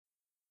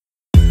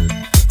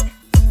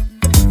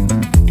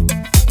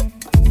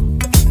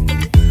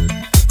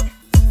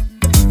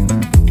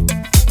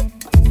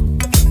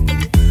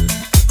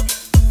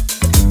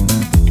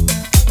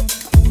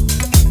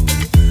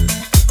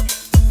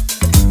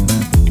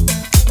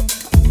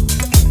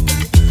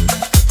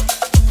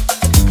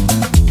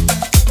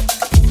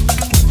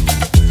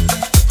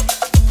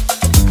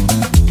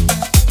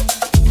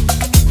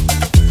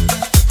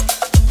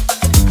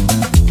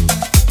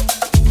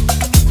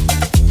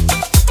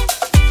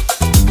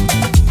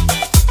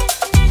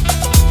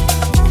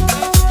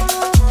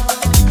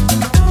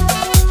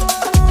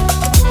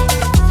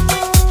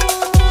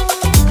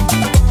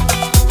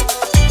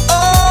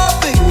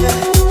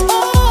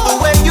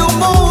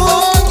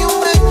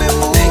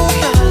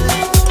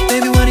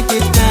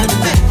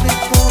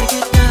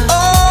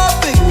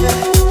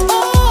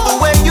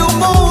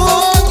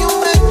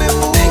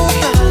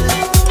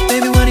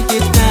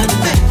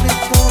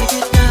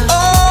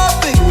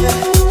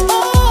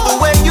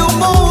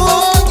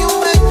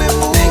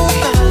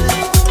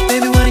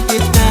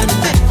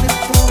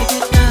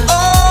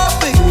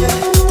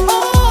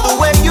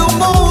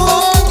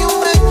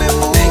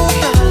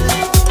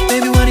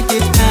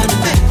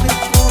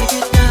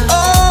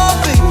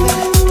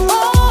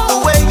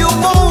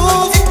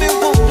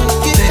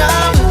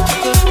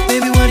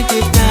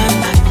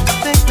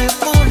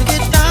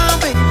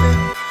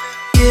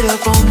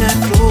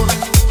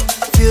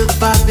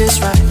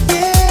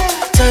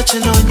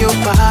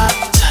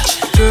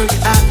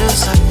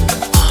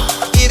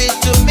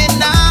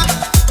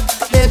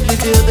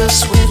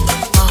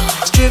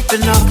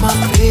dripping off my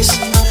face.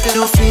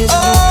 No fears, no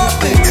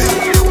regrets.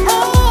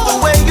 The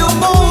way you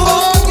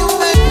move, you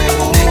make me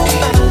move.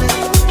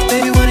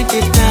 Baby, wanna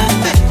get down.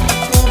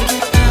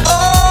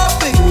 Oh,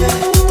 baby.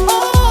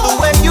 The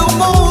way you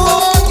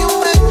move, you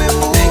make me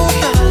move.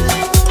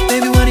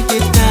 Baby, wanna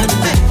get down.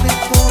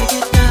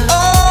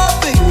 Oh,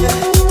 baby.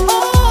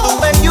 The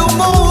way you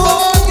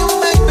move, you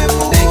make me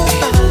move.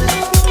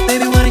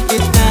 Baby, wanna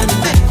get down.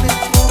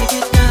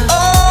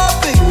 Oh,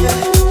 baby.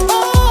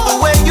 The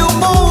way you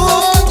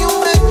move, you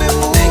make me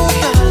move.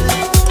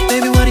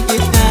 Baby, wanna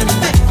get down.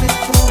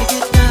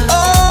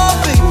 Oh,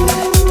 baby.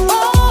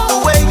 The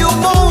way you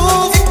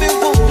move, make me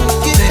wanna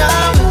get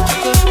down.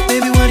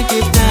 Baby, wanna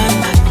get down.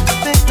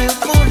 Make me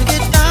wanna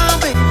get down,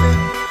 baby.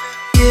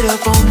 Get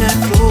up on that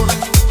floor.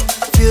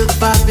 Feel the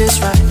vibe is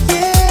right.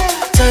 Yeah.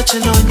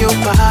 Touching on your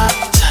body.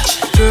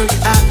 Girl,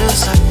 get out the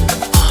sight.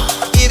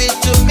 Give it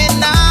to me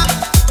now.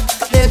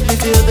 Let me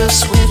feel the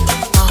sweat.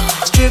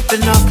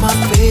 Stripping off my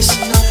face.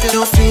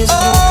 No fears, no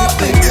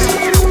regrets.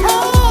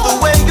 The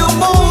way you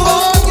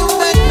move, you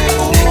make me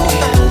move.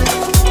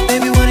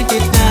 Baby, wanna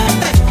get down.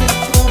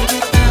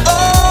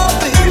 Oh,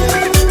 baby.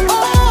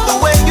 The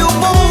way you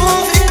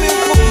move, make me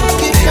wanna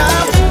get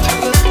down.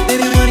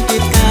 Baby, wanna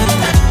get down.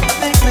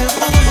 Make me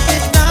wanna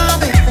get down,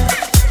 baby.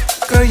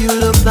 Girl, you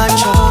look like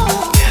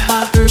chocolate.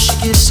 My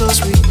Hershey is so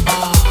sweet.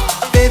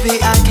 Baby,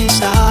 I can't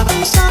stop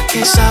it.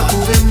 Can't stop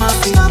moving my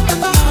feet.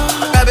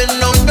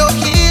 Grabbing on your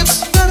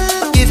hips,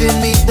 giving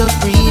me the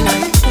green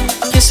light.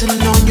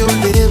 Kissing on your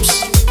lips,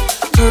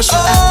 curse for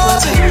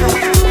appetite.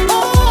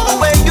 The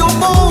way you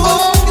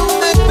move, you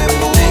make me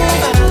move.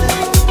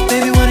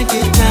 Baby, wanna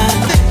get down.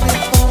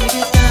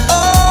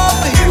 Oh,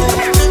 baby.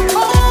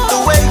 The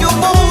way you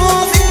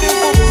move, make me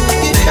wanna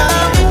get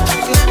down.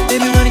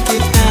 Baby, wanna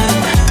get down.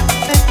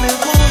 Make me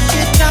wanna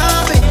get down,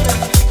 baby.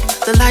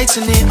 The lights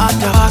in it are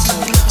dark,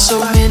 so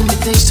many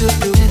things to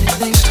do.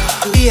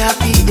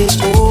 VIP is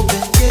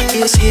open,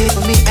 it's here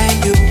for me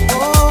and you.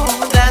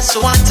 That's the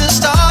one to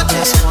start.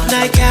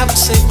 Nightcap will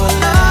say for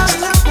last.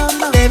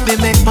 Let me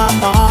make my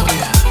mark.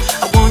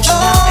 I want you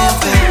now and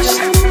fast.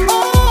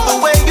 The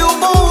way you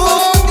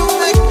move, you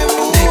make me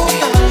move.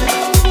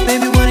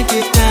 Baby, wanna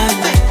get down.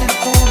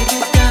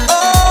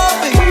 Oh,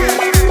 baby.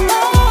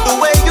 The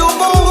way you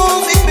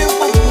move, make me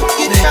wanna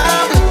get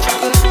down.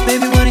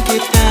 Baby, wanna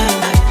get down.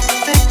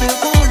 Make me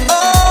wanna.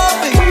 Oh,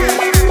 baby.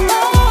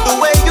 The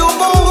way you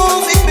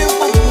move, make me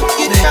wanna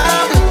get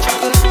down.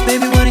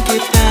 Baby, wanna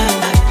get down.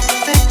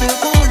 Make me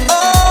wanna.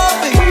 Oh,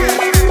 baby.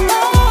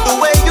 The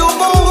way you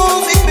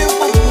move, make me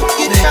wanna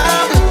get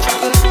down.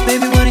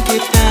 Baby, wanna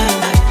get down.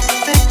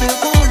 Make me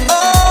wanna.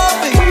 Oh,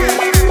 baby.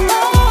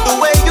 The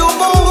way you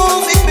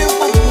move, make me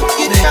wanna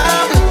get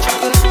down.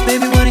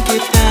 Baby, wanna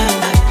get down.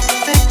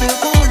 Make me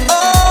wanna.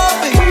 Oh,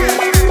 baby.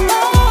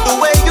 The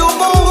way you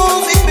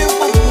move, make me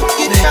wanna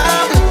get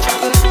down.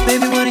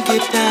 Baby, wanna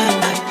get down.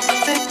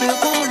 Make me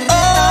wanna.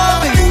 Oh,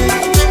 baby.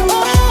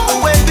 The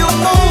way you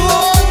move,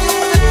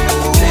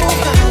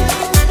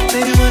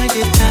 baby, wanna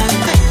get down.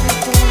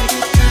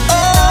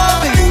 Oh,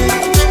 baby.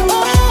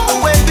 The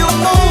way you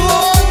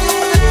move,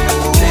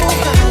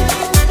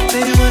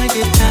 baby, wanna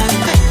get down.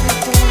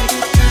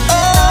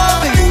 Oh,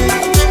 baby.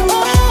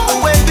 The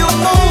way you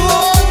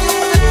move,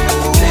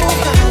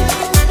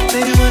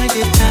 baby, wanna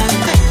get down.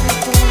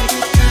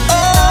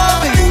 Oh,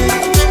 baby.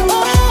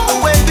 The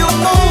way you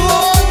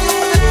move,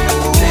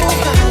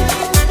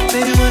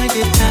 baby, wanna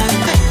get down.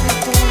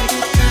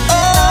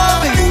 Oh,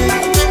 baby.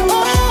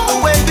 The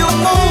way you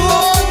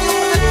move,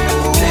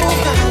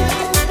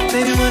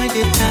 baby, wanna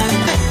get down.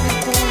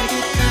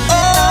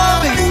 Oh,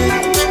 baby.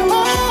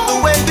 The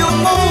way you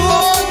move,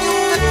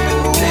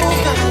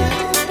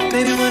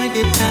 baby, wanna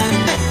get down.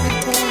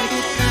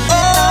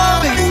 Oh,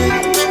 baby.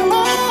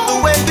 The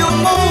way you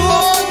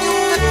move,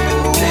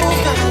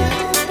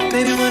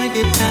 baby, wanna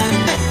get down.